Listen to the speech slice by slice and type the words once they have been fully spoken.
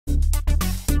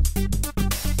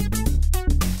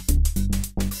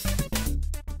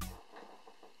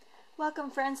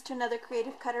Welcome friends to another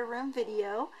Creative Cutter Room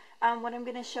video. What I'm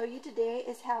going to show you today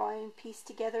is how I pieced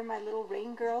together my little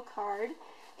Rain Girl card,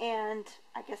 and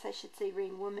I guess I should say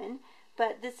Rain Woman,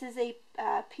 but this is a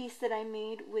piece that I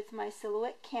made with my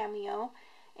Silhouette Cameo,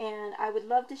 and I would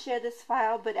love to share this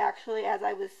file, but actually as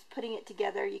I was putting it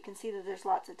together you can see that there's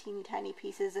lots of teeny tiny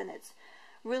pieces and it's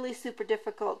really super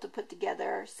difficult to put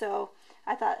together, so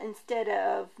I thought instead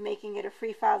of making it a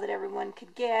free file that everyone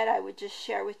could get, I would just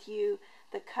share with you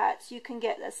the cuts. You can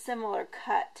get a similar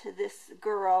cut to this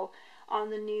girl on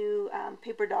the new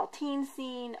Paper Doll Teen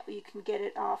Scene. You can get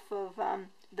it off of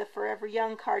the Forever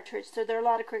Young cartridge. So there are a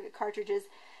lot of Cricut cartridges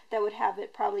that would have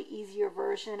it probably easier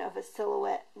version of a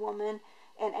silhouette woman,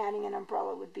 and adding an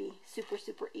umbrella would be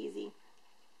super easy.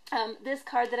 This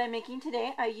card that I'm making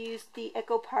today, I used the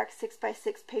Echo Park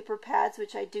 6x6 paper pads,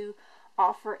 which I do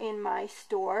offer in my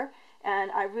store,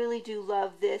 and I really do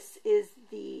love this. Is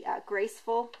the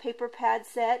Graceful paper pad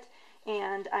set,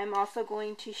 and I'm also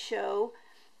going to show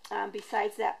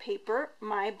besides that paper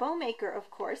my bow maker. Of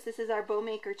course, this is our bow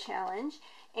maker challenge,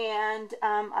 and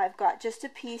I've got just a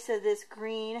piece of this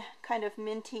green kind of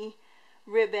minty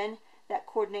ribbon that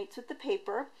coordinates with the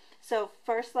paper. So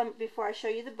first, before I show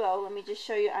you the bow, let me just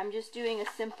show you. I'm just doing a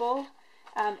simple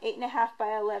 8.5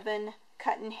 by 11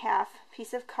 cut in half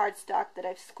piece of cardstock that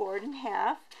I've scored in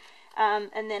half,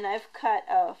 and then I've cut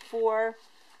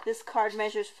this card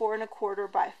measures 4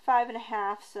 1/4 by 5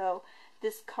 1/2, so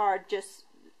this card, just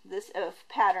this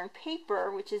pattern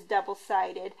paper, which is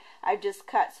double-sided, I've just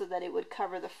cut so that it would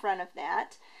cover the front of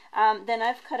that. Then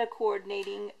I've cut a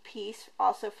coordinating piece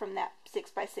also from that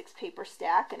 6x6 paper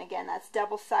stack, and again that's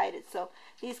double-sided, so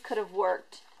these could have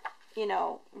worked, you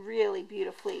know, really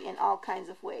beautifully in all kinds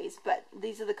of ways, but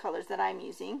these are the colors that I'm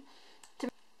using.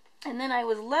 And then I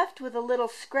was left with a little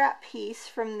scrap piece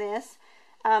from this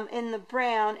in the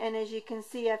brown, and as you can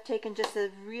see I've taken just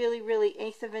a really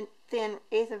thin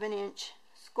 1/8 of an inch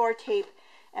score tape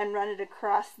and run it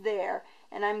across there,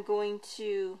 and I'm going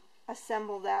to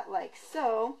assemble that like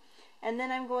so, and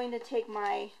then I'm going to take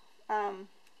my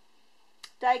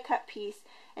die cut piece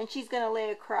and she's going to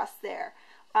lay across there.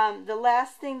 The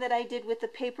last thing that I did with the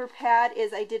paper pad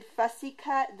is I did fussy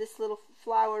cut. This little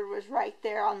flower was right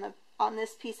there on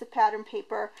this piece of pattern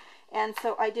paper, and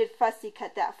so I did fussy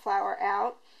cut that flower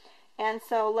out. And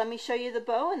so let me show you the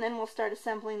bow and then we'll start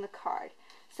assembling the card.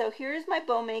 So here is my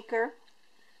bow maker.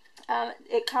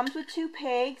 It comes with 2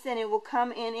 pegs, and it will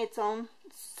come in its own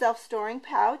self-storing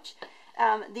pouch.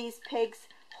 These pegs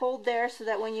hold there so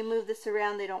that when you move this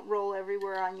around they don't roll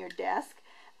everywhere on your desk.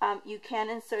 You can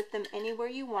insert them anywhere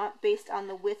you want based on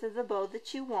the width of the bow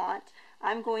that you want.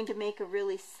 I'm going to make a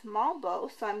really small bow,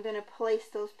 so I'm going to place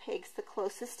those pegs the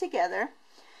closest together.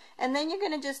 And then you're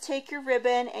going to just take your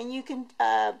ribbon, and you can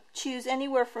choose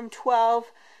anywhere from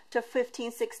 12 to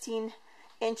 15, 16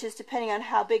 inches, depending on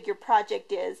how big your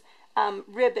project is,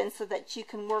 ribbon, so that you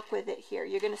can work with it here.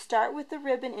 You're going to start with the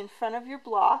ribbon in front of your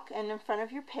block and in front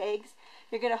of your pegs.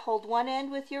 You're going to hold one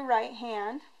end with your right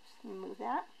hand. Move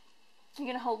that. You're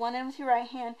going to hold one end with your right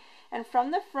hand, and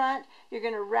from the front you're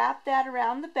going to wrap that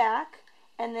around the back,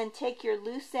 and then take your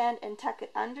loose end and tuck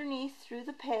it underneath through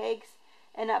the pegs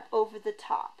and up over the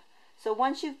top. So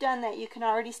once you've done that, you can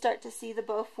already start to see the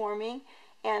bow forming,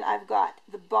 and I've got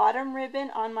the bottom ribbon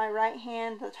on my right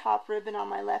hand, the top ribbon on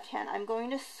my left hand. I'm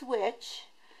going to switch.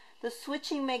 The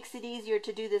switching makes it easier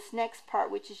to do this next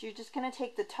part, which is you're just going to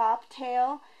take the top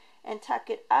tail and tuck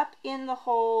it up in the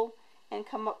hole and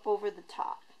come up over the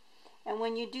top. And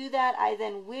when you do that, I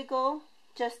then wiggle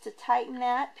just to tighten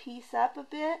that piece up a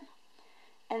bit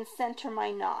and center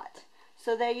my knot.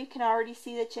 So there you can already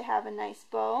see that you have a nice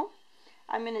bow.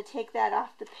 I'm going to take that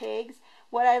off the pegs.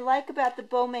 What I like about the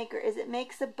bow maker is it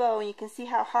makes a bow, and you can see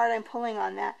how hard I'm pulling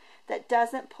on that, that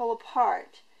doesn't pull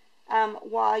apart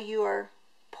while you're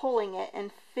pulling it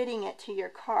and fitting it to your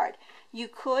card. You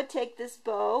could take this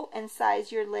bow and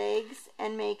size your legs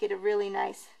and make it a really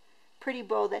nice pretty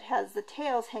bow that has the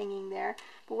tails hanging there,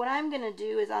 but what I'm going to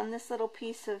do is on this little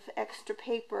piece of extra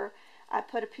paper I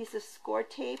put a piece of score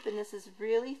tape, and this is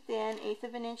really thin 1/8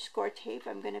 of an inch score tape.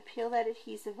 I'm going to peel that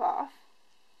adhesive off,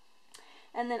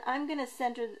 and then I'm going to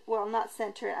center, well, not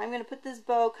center it, I'm going to put this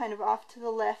bow kind of off to the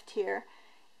left here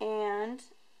and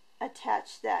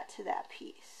attach that to that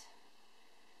piece.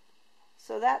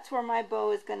 So that's where my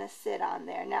bow is going to sit on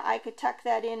there. Now I could tuck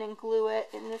that in and glue it.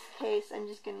 In this case I'm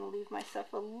just going to leave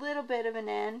myself a little bit of an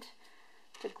end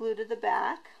to glue to the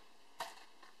back.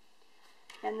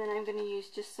 And then I'm going to use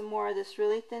just some more of this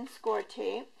really thin score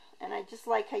tape, and I just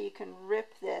like how you can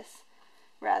rip this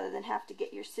rather than have to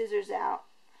get your scissors out.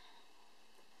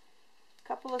 A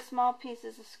couple of small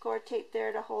pieces of score tape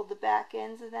there to hold the back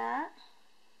ends of that.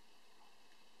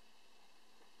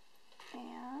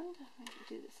 And I'm going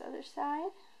to do this other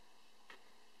side.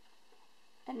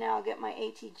 And now I'll get my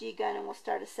ATG gun and we'll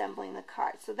start assembling the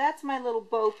card. So that's my little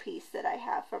bow piece that I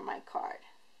have for my card.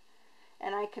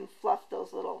 And I can fluff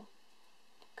those little,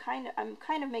 I'm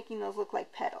kind of making those look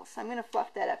like petals. So I'm going to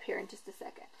fluff that up here in just a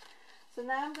second. So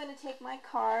now I'm going to take my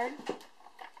card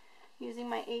using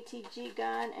my ATG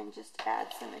gun and just add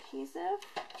some adhesive.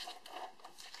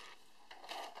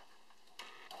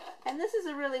 And this is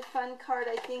a really fun card,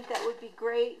 I think, that would be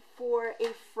great for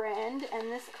a friend.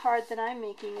 And this card that I'm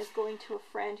making is going to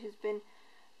a friend who's been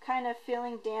kind of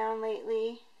feeling down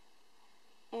lately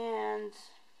and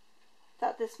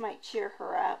thought this might cheer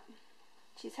her up.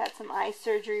 She's had some eye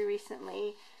surgery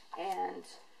recently and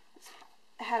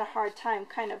had a hard time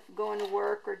kind of going to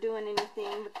work or doing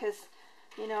anything because,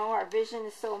 you know, our vision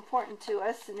is so important to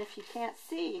us, and if you can't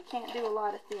see, you can't do a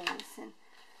lot of things. And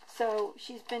so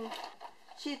she's been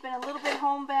a little bit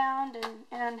homebound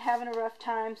and having a rough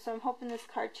time, so I'm hoping this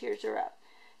card cheers her up.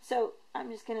 So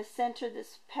I'm just going to center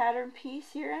this pattern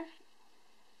piece here.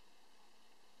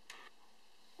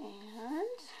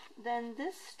 And then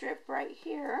this strip right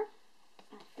here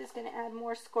is going to add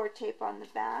more score tape on the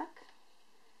back.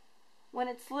 When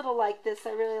it's little like this,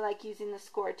 I really like using the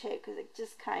score tape because it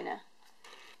just kind of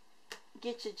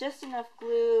gets you just enough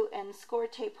glue, and score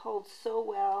tape holds so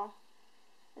well,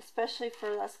 especially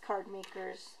for us card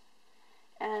makers.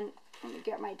 And let me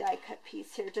get my die cut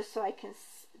piece here just so I can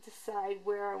decide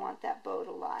where I want that bow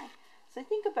to lie. So I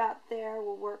think about there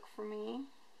will work for me.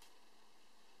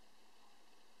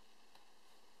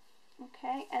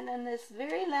 Okay, and then this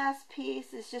very last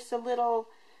piece is just a little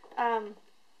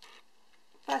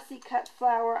fussy cut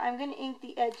flower. I'm going to ink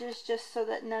the edges just so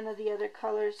that none of the other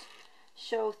colors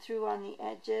show through on the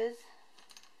edges.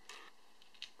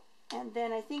 And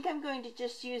then I think I'm going to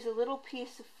just use a little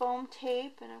piece of foam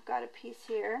tape, and I've got a piece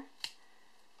here,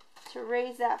 to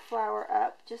raise that flower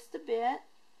up just a bit.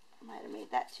 I might have made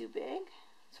that too big.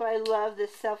 So I love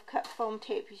this self-cut foam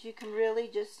tape because you can really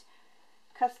just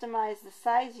customize the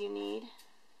size you need.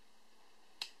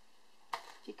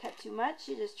 If you cut too much,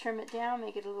 you just trim it down,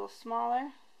 make it a little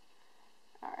smaller.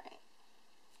 Alright,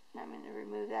 now I'm going to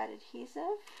remove that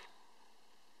adhesive.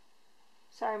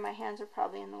 Sorry, my hands are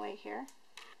probably in the way here,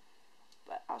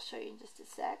 but I'll show you in just a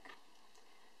sec.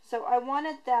 So I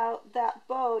wanted that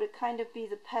bow to kind of be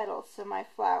the petals of my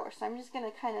flower, so I'm just going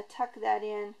to kind of tuck that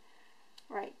in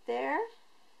right there.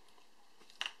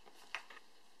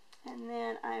 And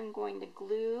then I'm going to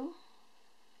glue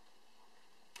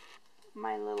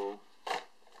my little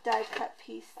die cut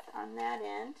piece on that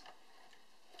end.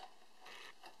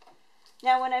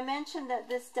 Now when I mentioned that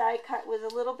this die cut was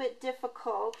a little bit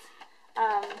difficult,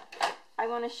 I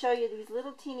want to show you these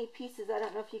little teeny pieces. I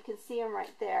don't know if you can see them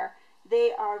right there.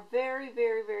 They are very,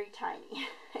 very, very tiny.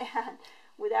 And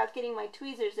without getting my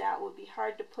tweezers out, it would be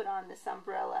hard to put on this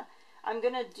umbrella. I'm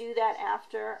going to do that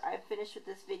after I've finished with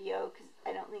this video because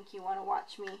I don't think you want to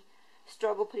watch me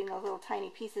struggle putting those little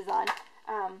tiny pieces on.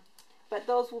 But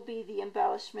those will be the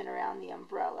embellishment around the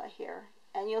umbrella here.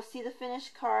 And you'll see the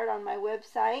finished card on my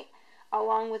website,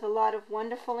 along with a lot of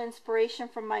wonderful inspiration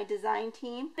from my design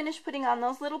team. Finished putting on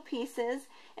those little pieces,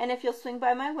 and if you'll swing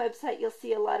by my website, you'll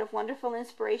see a lot of wonderful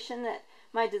inspiration that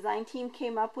my design team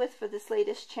came up with for this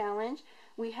latest challenge.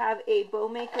 We have a bow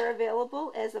maker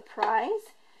available as a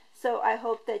prize, so I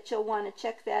hope that you'll want to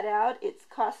check that out. It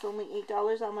costs only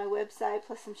 $8 on my website,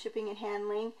 plus some shipping and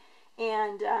handling.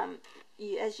 And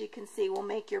as you can see, will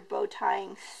make your bow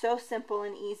tying so simple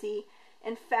and easy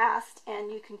and fast,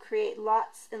 and you can create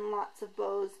lots and lots of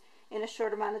bows in a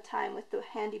short amount of time with the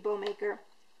handy bow maker.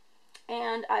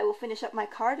 And I will finish up my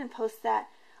card and post that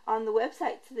on the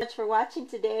website. So thanks for watching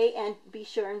today, and be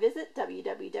sure and visit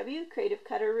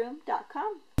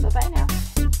www.creativecutterroom.com. Bye-bye now.